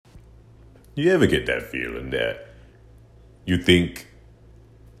You ever get that feeling that you think,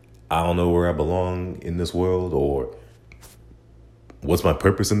 I don't know where I belong in this world, or what's my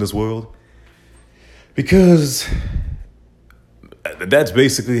purpose in this world? Because that's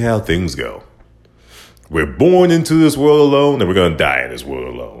basically how things go. We're born into this world alone, and we're going to die in this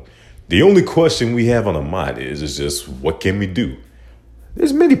world alone. The only question we have on our mind is just, what can we do?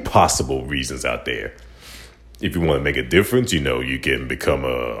 There's many possible reasons out there. If you want to make a difference, you can become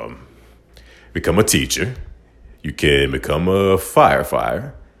a teacher. You can become a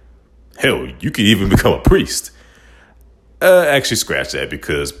firefighter. Hell, you can even become a priest. Actually, scratch that,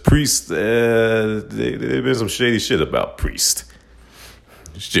 because priests, there's been some shady shit about priests.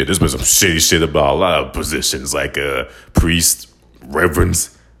 Shit, there's been some shady shit about a lot of positions, like priests,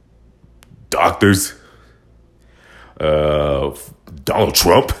 reverends, doctors, Donald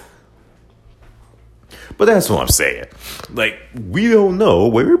Trump. But that's what I'm saying. Like, we don't know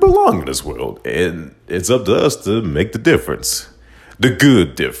where we belong in this world, and it's up to us to make the difference. The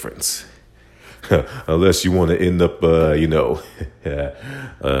good difference. Unless you want to end up,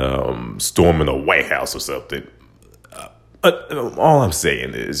 storming a White House or something. All I'm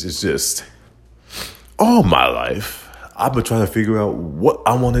saying is, it's just, all my life, I've been trying to figure out what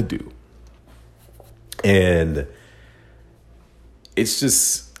I want to do. And it's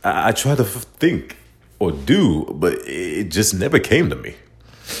just, I try to think or do, but it just never came to me.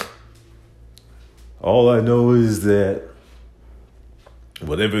 All I know is that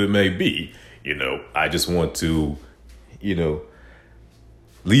whatever it may be, I just want to,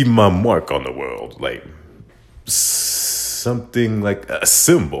 leave my mark on the world, like something like a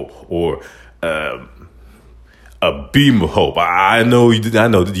symbol or a beam of hope. I know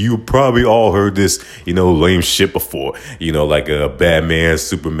that you probably all heard this, lame shit before, like Batman,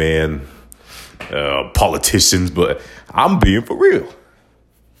 Superman, politicians, but I'm being for real.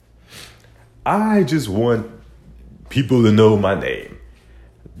 I just want people to know my name.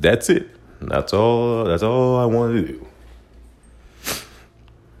 That's it. That's all I want to do.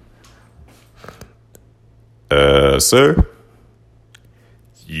 Sir?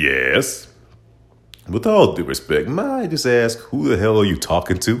 Yes? With all due respect, might I just ask, who the hell are you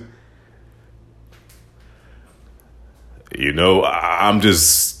talking to? I'm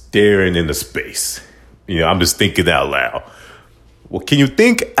just staring into space. I'm just thinking out loud. Well, can you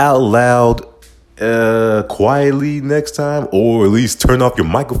think out loud quietly next time, or at least turn off your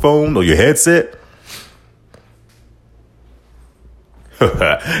microphone or your headset?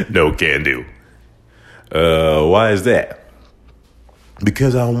 No can do. Why is that?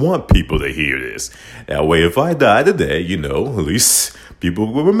 Because I want people to hear this. That way, if I die today, at least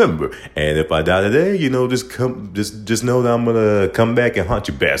people will remember. And if I die today, just know that I'm gonna come back and haunt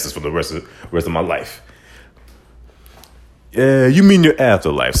you bastards for the rest of my life. You mean your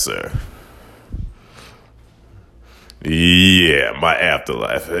afterlife, sir? Yeah, my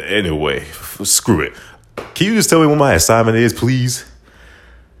afterlife. Anyway, screw it. Can you just tell me what my assignment is, please?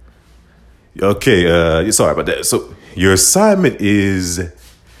 Okay, sorry about that. So, your assignment is...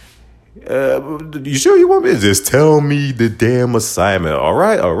 you sure you want me to just tell me the damn assignment? All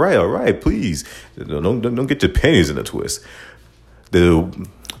right, please. Don't get your panties in a twist. The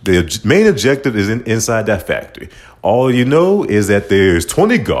main objective is inside that factory. All you know is that there's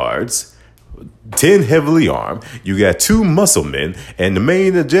 20 guards, 10 heavily armed, you got 2 muscle men, and the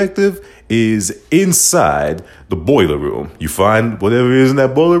main objective is inside the boiler room. You find whatever is in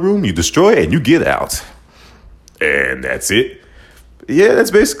that boiler room, you destroy it, and you get out. And that's it. Yeah, that's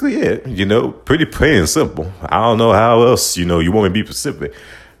basically it. Pretty plain and simple. I don't know how else, you want me to be specific.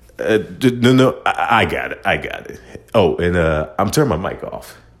 No, I got it. Oh, and I'm turning my mic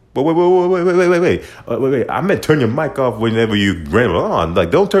off. But wait. I meant turn your mic off whenever you ran it on.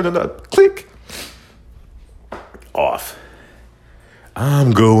 Like, don't turn it up. Click. Off.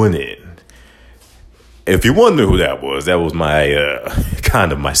 I'm going in. If you wonder who that was my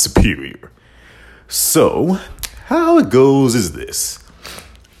kind of my superior. So, how it goes is this.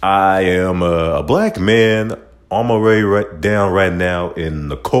 I am a black man on my way right now in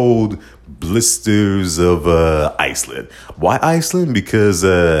the cold blisters of Iceland. Why Iceland? Because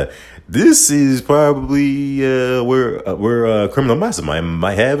this is probably where criminal mastermind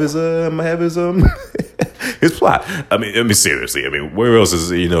might have his his plot. I mean seriously. I mean, where else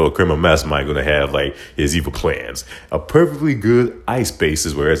is a criminal mastermind going to have like his evil plans? A perfectly good ice base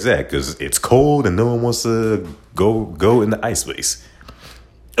is where it's at, because it's cold and no one wants to go in the ice base,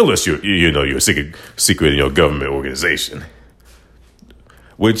 unless you're a secret government organization.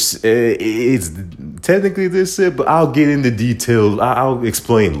 Which it's technically this, but I'll get into details. I'll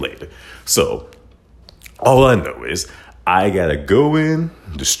explain later. So, all I know is I gotta go in,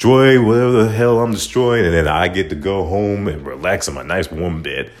 destroy whatever the hell I'm destroying, and then I get to go home and relax in my nice warm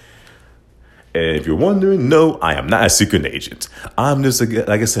bed. And if you're wondering, no, I am not a secret agent. I'm just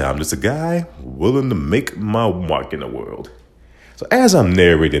I'm just a guy willing to make my mark in the world. So as I'm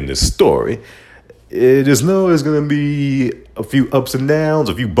narrating this story, just know there's going to be a few ups and downs,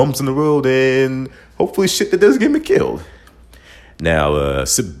 a few bumps in the road, and hopefully shit that doesn't get me killed. Now,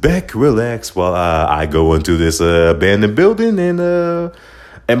 sit back, relax while I go into this abandoned building, and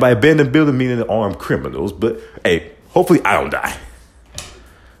by abandoned building, meaning armed criminals. But, hey, hopefully I don't die.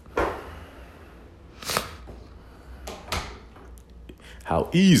 How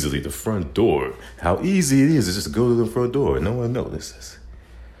easy it is to just go to the front door and no one notices.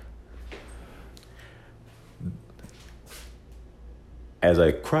 As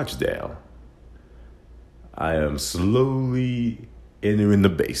I crouch down, I am slowly entering the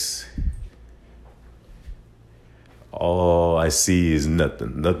base. All I see is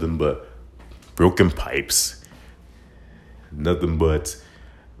nothing but broken pipes, nothing but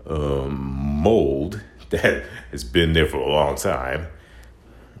mold that has been there for a long time.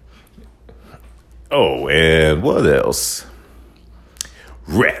 Oh, and what else?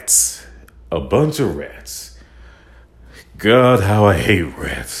 Rats. A bunch of rats. God, how I hate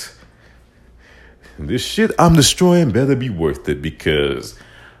rats. This shit I'm destroying better be worth it, because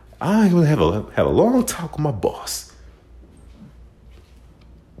I'm going to have a long talk with my boss.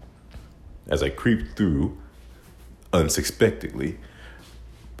 As I creep through, unsuspectedly,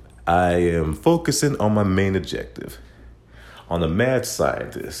 I am focusing on my main objective, on a mad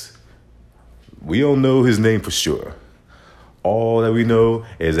scientist. We don't know his name for sure. All that we know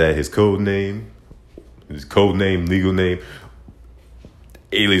is that his code name, legal name,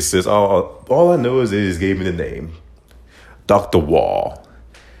 aliases, all I know is they just gave me the name. Dr. Wall.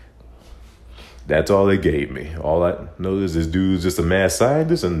 That's all they gave me. All I know is this dude's just a mad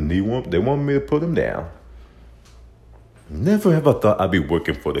scientist, and they want me to put him down. Never have I thought I'd be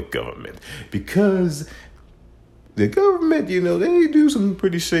working for the government, because the government, they do some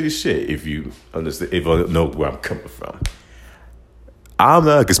pretty shady shit, if you understand, if I know where I'm coming from. I'm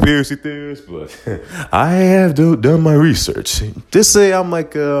not a conspiracy theorist, but I have done my research. Just say I'm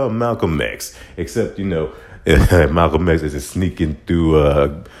like Malcolm X, except, Malcolm X is sneaking through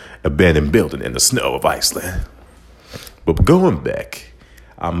an abandoned building in the snow of Iceland. But going back,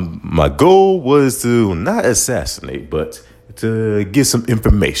 my goal was to not assassinate, but to get some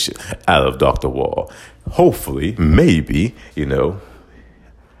information out of Dr. Wall. Hopefully, maybe,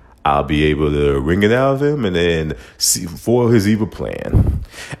 I'll be able to wring it out of him and then see for his evil plan.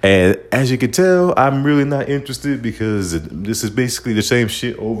 And as you can tell, I'm really not interested, because this is basically the same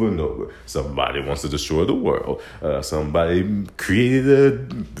shit over and over. Somebody wants to destroy the world. Somebody created a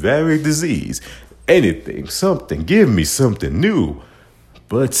varied disease. Anything, something, give me something new.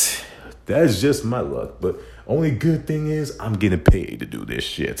 But that's just my luck. But only good thing is I'm getting paid to do this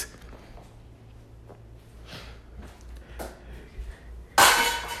shit.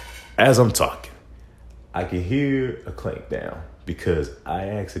 As I'm talking, I can hear a clank down, because I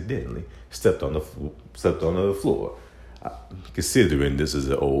accidentally stepped on the floor. Considering this is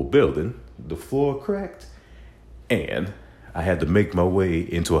an old building, the floor cracked, and I had to make my way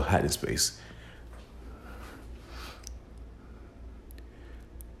into a hiding space.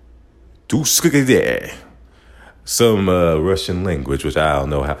 Some Russian language, which I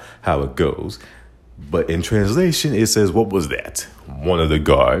don't know how it goes. But in translation, it says, "What was that?" One of the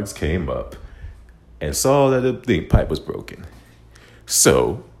guards came up and saw that the leak pipe was broken.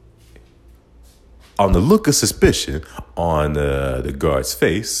 So, on the look of suspicion on the guard's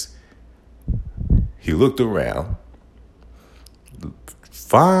face, he looked around,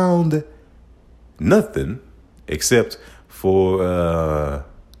 found nothing except for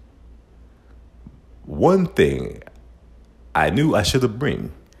one thing I knew I should have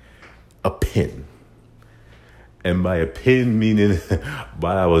bring: a pen. And by a pen, meaning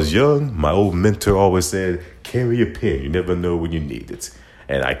while I was young, my old mentor always said, carry a pen. You never know when you need it.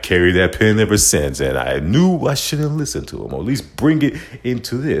 And I carry that pen ever since. And I knew I shouldn't listen to him, or at least bring it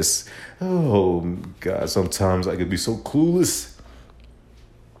into this. Oh, God, sometimes I could be so clueless.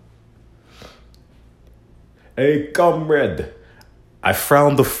 Hey, comrade, I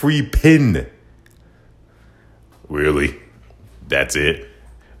found the free pen. Really? That's it?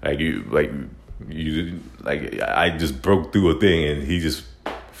 I just broke through a thing, and he just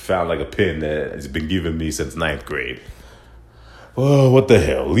found like a pen that has been given me since 9th grade. Well, what the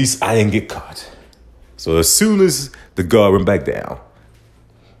hell? At least I didn't get caught. So as soon as the guard went back down,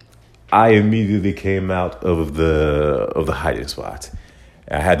 I immediately came out of the hiding spot.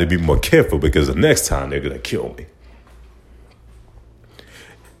 I had to be more careful, because the next time they're gonna kill me.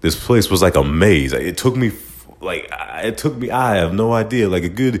 This place was like a maze. I have no idea, like a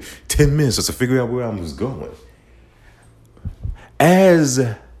good 10 minutes just to figure out where I was going. As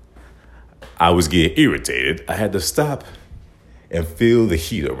I was getting irritated, I had to stop and feel the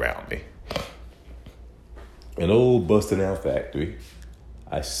heat around me. An old busted out factory.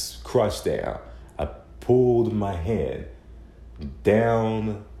 I crouched down. I pulled my hand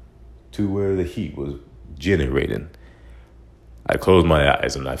down to where the heat was generating. I closed my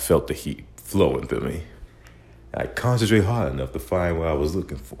eyes and I felt the heat flowing through me. I concentrated hard enough to find what I was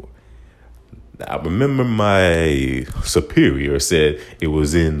looking for. I remember my superior said it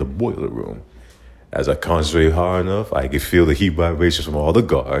was in the boiler room. As I concentrated hard enough, I could feel the heat vibrations from all the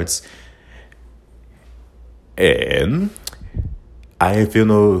guards. And I didn't feel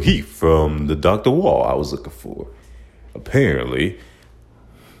no heat from the Dr. Wall I was looking for. Apparently,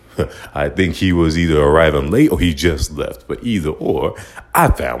 I think he was either arriving late or he just left. But either or, I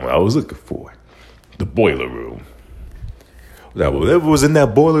found what I was looking for. The boiler room. Now, whatever was in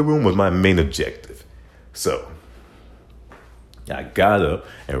that boiler room was my main objective. So, I got up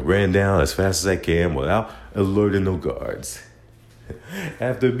and ran down as fast as I can without alerting no guards.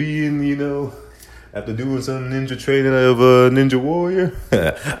 After doing some ninja training of a Ninja Warrior,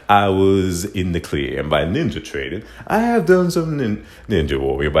 I was in the clear. And by ninja training, I have done some Ninja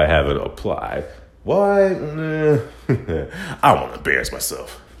Warrior, but I haven't applied. Why? I don't want to embarrass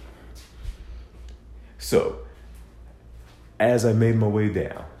myself. So, as I made my way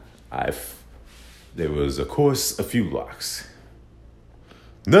down, there was, of course, a few locks.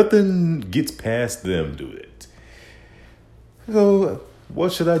 Nothing gets past them, do it. So,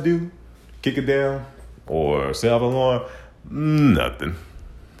 what should I do? Kick it down? Or set off an alarm? Nothing.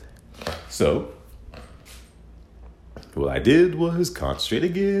 So, what I did was concentrate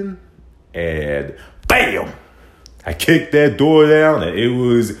again, and BAM! I kicked that door down, and it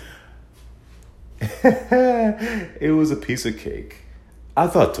was a piece of cake. I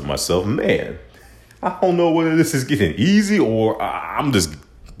thought to myself, man, I don't know whether this is getting easy or I'm just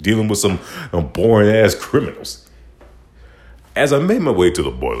dealing with some boring ass criminals. As I made my way to the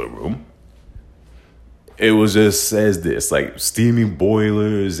boiler room, it was just as this, like steaming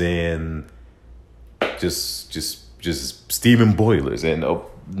boilers and just steaming boilers and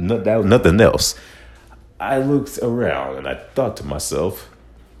nothing else. I looked around and I thought to myself,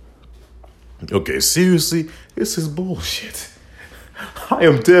 okay, seriously, this is bullshit. I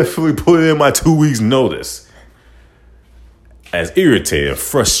am definitely putting in my 2 weeks notice. As irritated and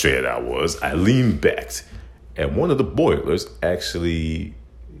frustrated I was, I leaned back, and one of the boilers actually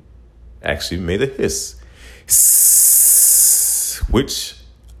made a hiss. Which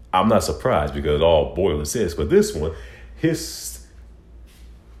I'm not surprised because all boilers hiss, but this one hissed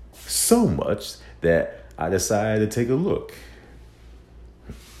so much that I decided to take a look.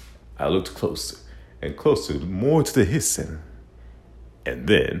 I looked closer and closer, more to the hissing. And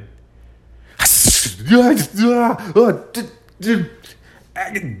then,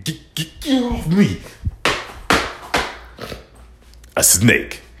 get off me. A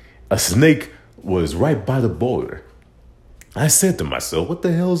snake. A snake was right by the boiler. I said to myself, what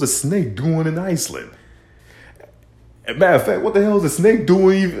the hell is a snake doing in Iceland? As a matter of fact, what the hell is a snake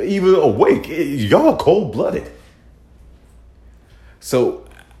doing even awake? Y'all cold-blooded. So,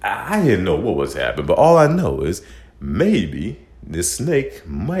 I didn't know what was happening, but all I know is maybe this snake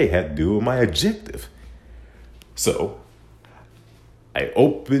might have to do with my objective. So, I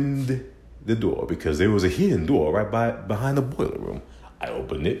opened the door because there was a hidden door right behind the boiler room. I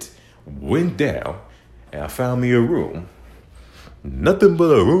opened it, went down, and I found me a room. Nothing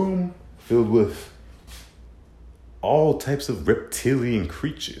but a room filled with all types of reptilian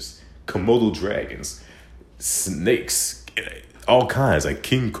creatures, Komodo dragons, snakes, all kinds like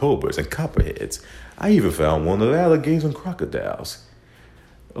king cobras and copperheads. I even found one of alligators and crocodiles.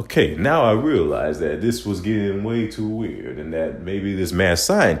 Okay, now I realize that this was getting way too weird and that maybe this mad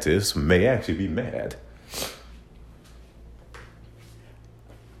scientist may actually be mad.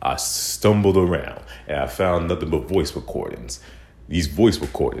 I stumbled around and I found nothing but voice recordings. These voice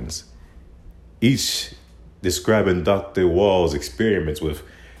recordings, each describing Dr. Wall's experiments with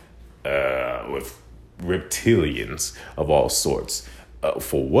reptilians of all sorts.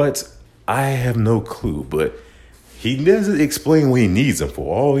 For what? I have no clue, but he doesn't explain what he needs them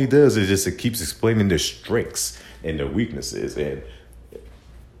for. All he does is just keeps explaining their strengths and their weaknesses, and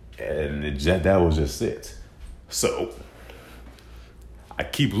that was just it. So I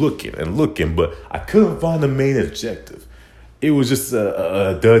keep looking and looking, but I couldn't find the main objective. It was just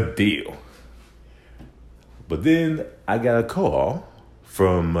a done deal. But then I got a call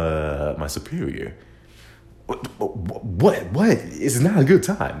from my superior. What? It's not a good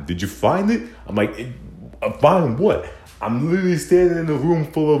time. Did you find it? I'm like, find what? I'm literally standing in a room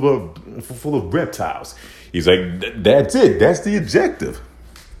full of reptiles. He's like, that's it. That's the objective.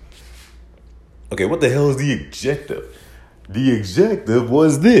 Okay, what the hell is the objective? The objective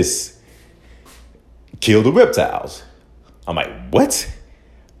was this. Kill the reptiles. I'm like, what?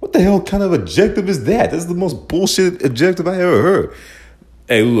 What the hell kind of objective is that? That's the most bullshit objective I ever heard.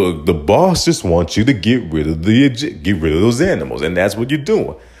 Hey, look, the boss just wants you to get rid of those animals, and that's what you're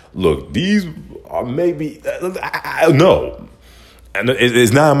doing. Look, these are maybe no, and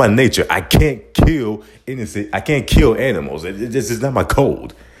it's not in my nature. I can't kill innocent. I can't kill animals. This is not my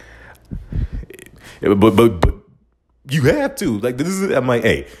code. But you have to. Like, this is. I'm like,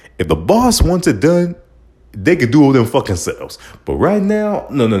 hey, if the boss wants it done, they can do it them fucking selves. But right now,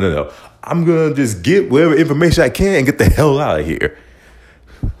 no. I'm gonna just get whatever information I can and get the hell out of here.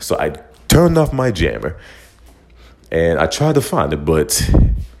 So I turned off my jammer and I tried to find it, but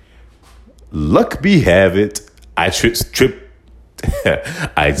luck be have it, I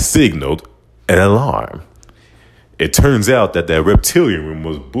I signaled an alarm. It turns out that reptilian room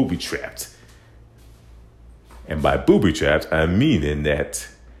was booby-trapped. And by booby-trapped, I mean in that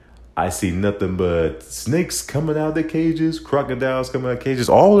I see nothing but snakes coming out of their cages, crocodiles coming out of cages,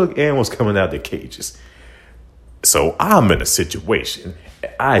 all the animals coming out of their cages. So I'm in a situation.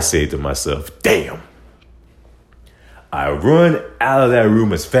 I say to myself, damn. I run out of that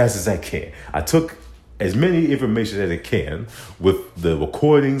room as fast as I can. I took as many information as I can with the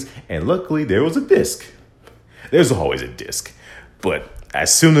recordings, and luckily there was a disc. There's always a disc. But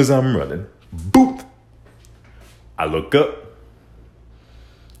as soon as I'm running, boop, I look up,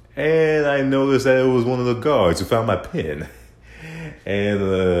 and I noticed that it was one of the guards who found my pen.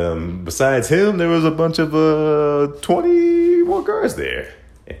 And besides him, there was a bunch of 20 more guards there.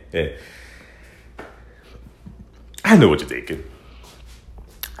 I know what you're thinking.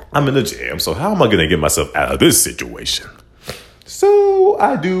 I'm in a jam, so how am I going to get myself out of this situation? So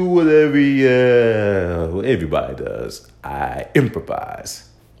I do what everybody does. I improvise.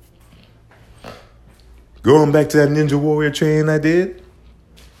 Going back to that Ninja Warrior training I did,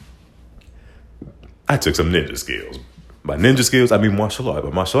 I took some ninja skills. By ninja skills, I mean martial arts.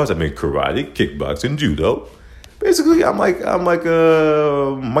 By martial arts, I mean karate, kickboxing, judo. Basically, I'm like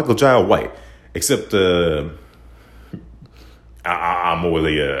Michael Jai White, except I'm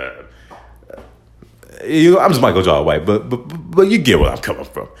really I'm just Michael Jai White, but you get where I'm coming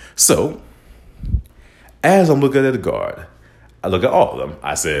from. So, as I'm looking at the guard, I look at all of them.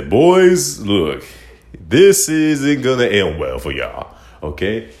 I said, boys, look, this isn't gonna end well for y'all.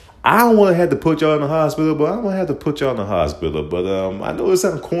 Okay. I don't want to have to put y'all in the hospital, but I'm going to have to put y'all in the hospital. But I know it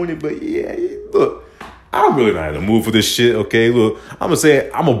sounds corny, but yeah, look, I'm really not in the mood for this shit, okay? Look, I'm going to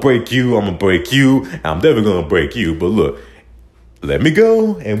say, I'm going to break you, and I'm never going to break you. But look, let me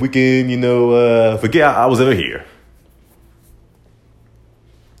go, and we can, forget I was ever here.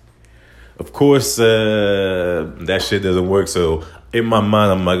 Of course, that shit doesn't work, so in my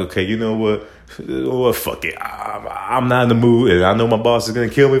mind, I'm like, okay, you know what? Well, fuck it. I'm not in the mood, and I know my boss is going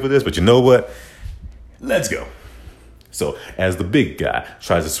to kill me for this, but you know what? Let's go. So, as the big guy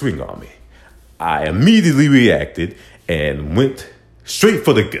tries to swing on me, I immediately reacted and went straight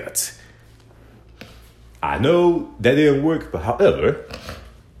for the guts. I know that didn't work, but however,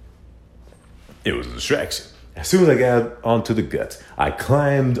 it was a distraction. As soon as I got onto the guts, I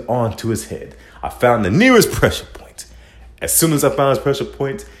climbed onto his head. I found the nearest pressure point. As soon as I found his pressure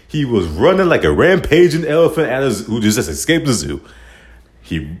point, he was running like a rampaging elephant who just escaped the zoo.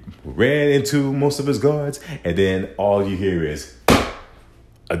 He ran into most of his guards, and then all you hear is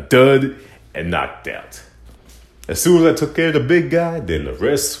a dud and knocked out. As soon as I took care of the big guy, then the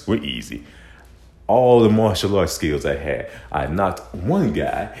rest were easy. All the martial arts skills I had, I knocked one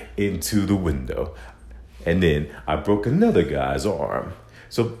guy into the window, and then I broke another guy's arm.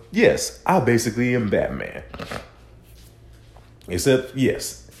 So yes, I basically am Batman. Except,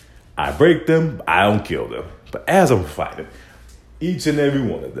 yes, I break them, I don't kill them. But as I'm fighting, each and every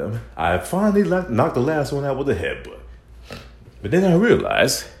one of them, I finally knocked the last one out with a headbutt. But then I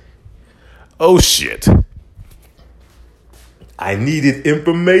realized, oh shit, I needed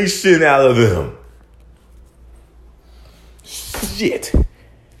information out of them. Shit.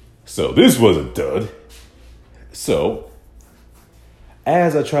 So this was a dud. So,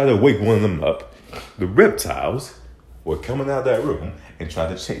 as I tried to wake one of them up, the reptiles were coming out of that room and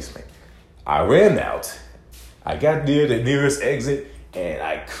trying to chase me. I ran out. I got near the nearest exit and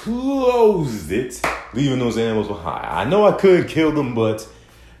I closed it, leaving those animals behind. I know I couldn't kill them, but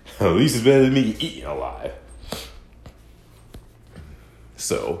at least it's better than me eating alive.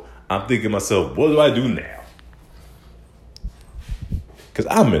 So I'm thinking to myself, what do I do now?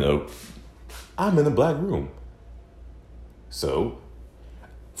 because I'm in a black room. So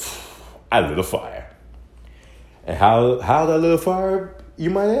I lit a fire. And how did I lit a fire, you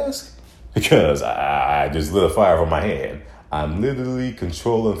might ask? Because I just lit a fire from my hand. I'm literally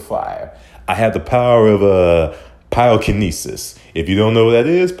controlling fire. I have the power of pyrokinesis. If you don't know what that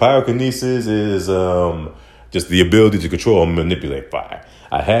is, pyrokinesis is just the ability to control and manipulate fire.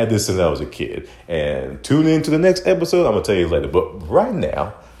 I had this since I was a kid. And tune in to the next episode. I'm going to tell you later. But right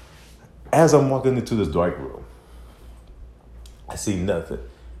now, as I'm walking into this dark room, I see nothing.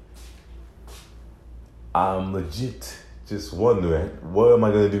 I'm legit just wondering, what am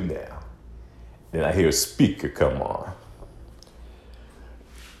I going to do now? Then I hear a speaker come on.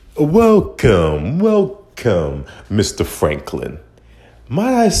 Welcome, Mr. Franklin.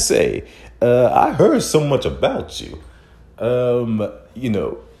 Might I say, I heard so much about you.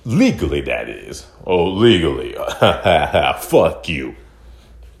 Legally, that is. Oh, legally. Fuck you.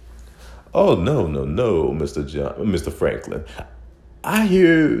 Oh, no, Mr. Franklin. I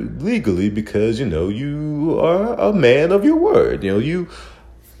hear legally because, you are a man of your word. You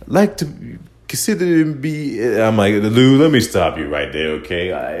like to consider to be... I'm like, Lou, let me stop you right there, okay?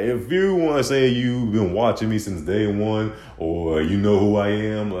 If you want to say you've been watching me since day one, or you know who I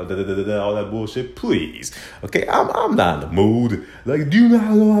am, all that bullshit, please. Okay, I'm not in the mood. Like, do you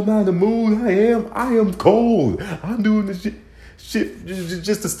not know I'm not in the mood? I am cold. I'm doing this shit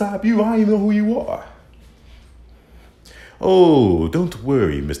just to stop you. I don't even know who you are. Oh, don't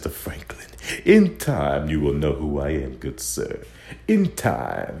worry, Mr. Franklin. In time, you will know who I am, good sir. In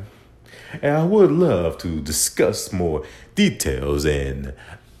time. And I would love to discuss more details and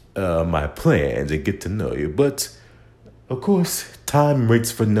my plans and get to know you. But, of course, time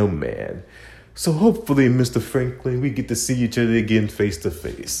waits for no man. So hopefully, Mr. Franklin, we get to see each other again face to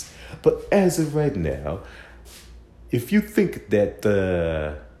face. But as of right now, if you think that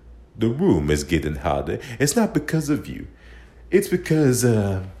the room is getting hotter, it's not because of you. It's because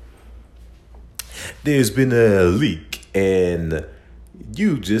there's been a leak and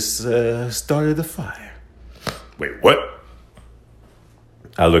you just started a fire. Wait, what?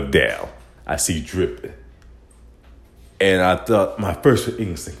 I look down. I see dripping. And I thought my first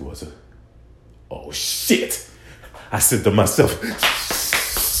instinct was, oh, shit. I said to myself,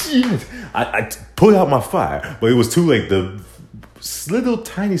 shit. I put out my fire, but it was too late. The little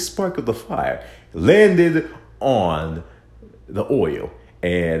tiny spark of the fire landed on the oil,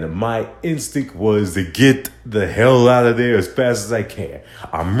 and my instinct was to get the hell out of there as fast as I can.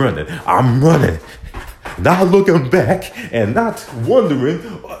 I'm running, not looking back and not wondering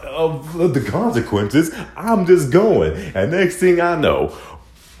of the consequences. I'm just going, and next thing I know,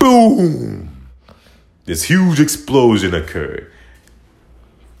 boom, this huge explosion occurred.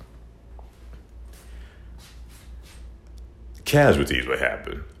 Casualties would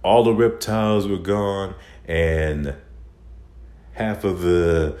happen. All the reptiles were gone, and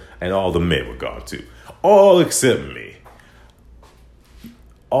all the men were gone too. All except me.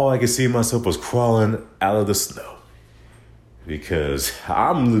 All I could see myself was crawling out of the snow. Because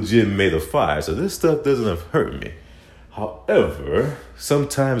I'm legit made of fire, so this stuff doesn't hurt me. However,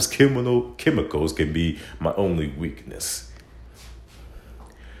 sometimes chemicals can be my only weakness.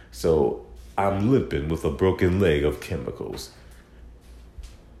 So I'm limping with a broken leg of chemicals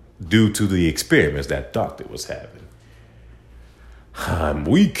due to the experiments that doctor was having. I'm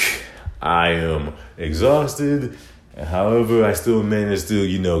weak. I am exhausted. However, I still managed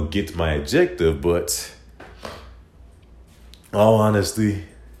to, get my objective. But, all honesty,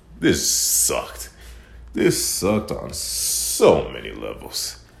 this sucked. This sucked on so many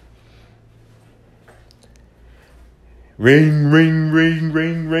levels. Ring, ring, ring,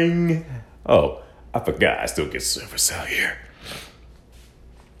 ring, ring. Oh, I forgot I still get service out here.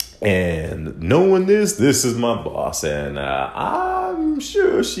 And knowing this is my boss, and I'm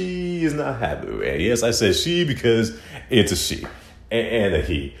sure she is not happy with it. Yes, I said she because it's a she and a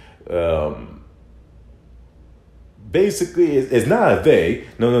he. Basically, it's not a they.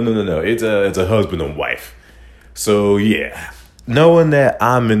 No. It's a husband and wife. So yeah, knowing that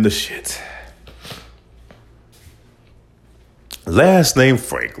I'm in the shit. Last name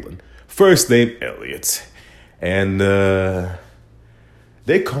Franklin, first name Elliott, and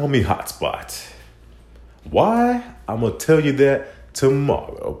they call me HotSpot. Why? I'm going to tell you that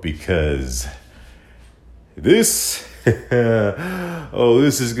tomorrow, because this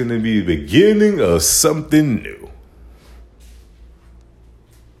is going to be the beginning of something new.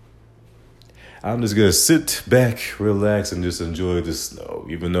 I'm just going to sit back, relax, and just enjoy the snow.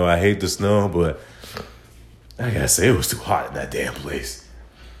 Even though I hate the snow, but I gotta say, it was too hot in that damn place.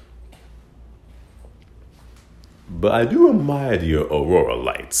 but I do admire the aurora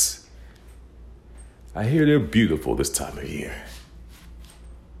lights. I hear they're beautiful this time of year.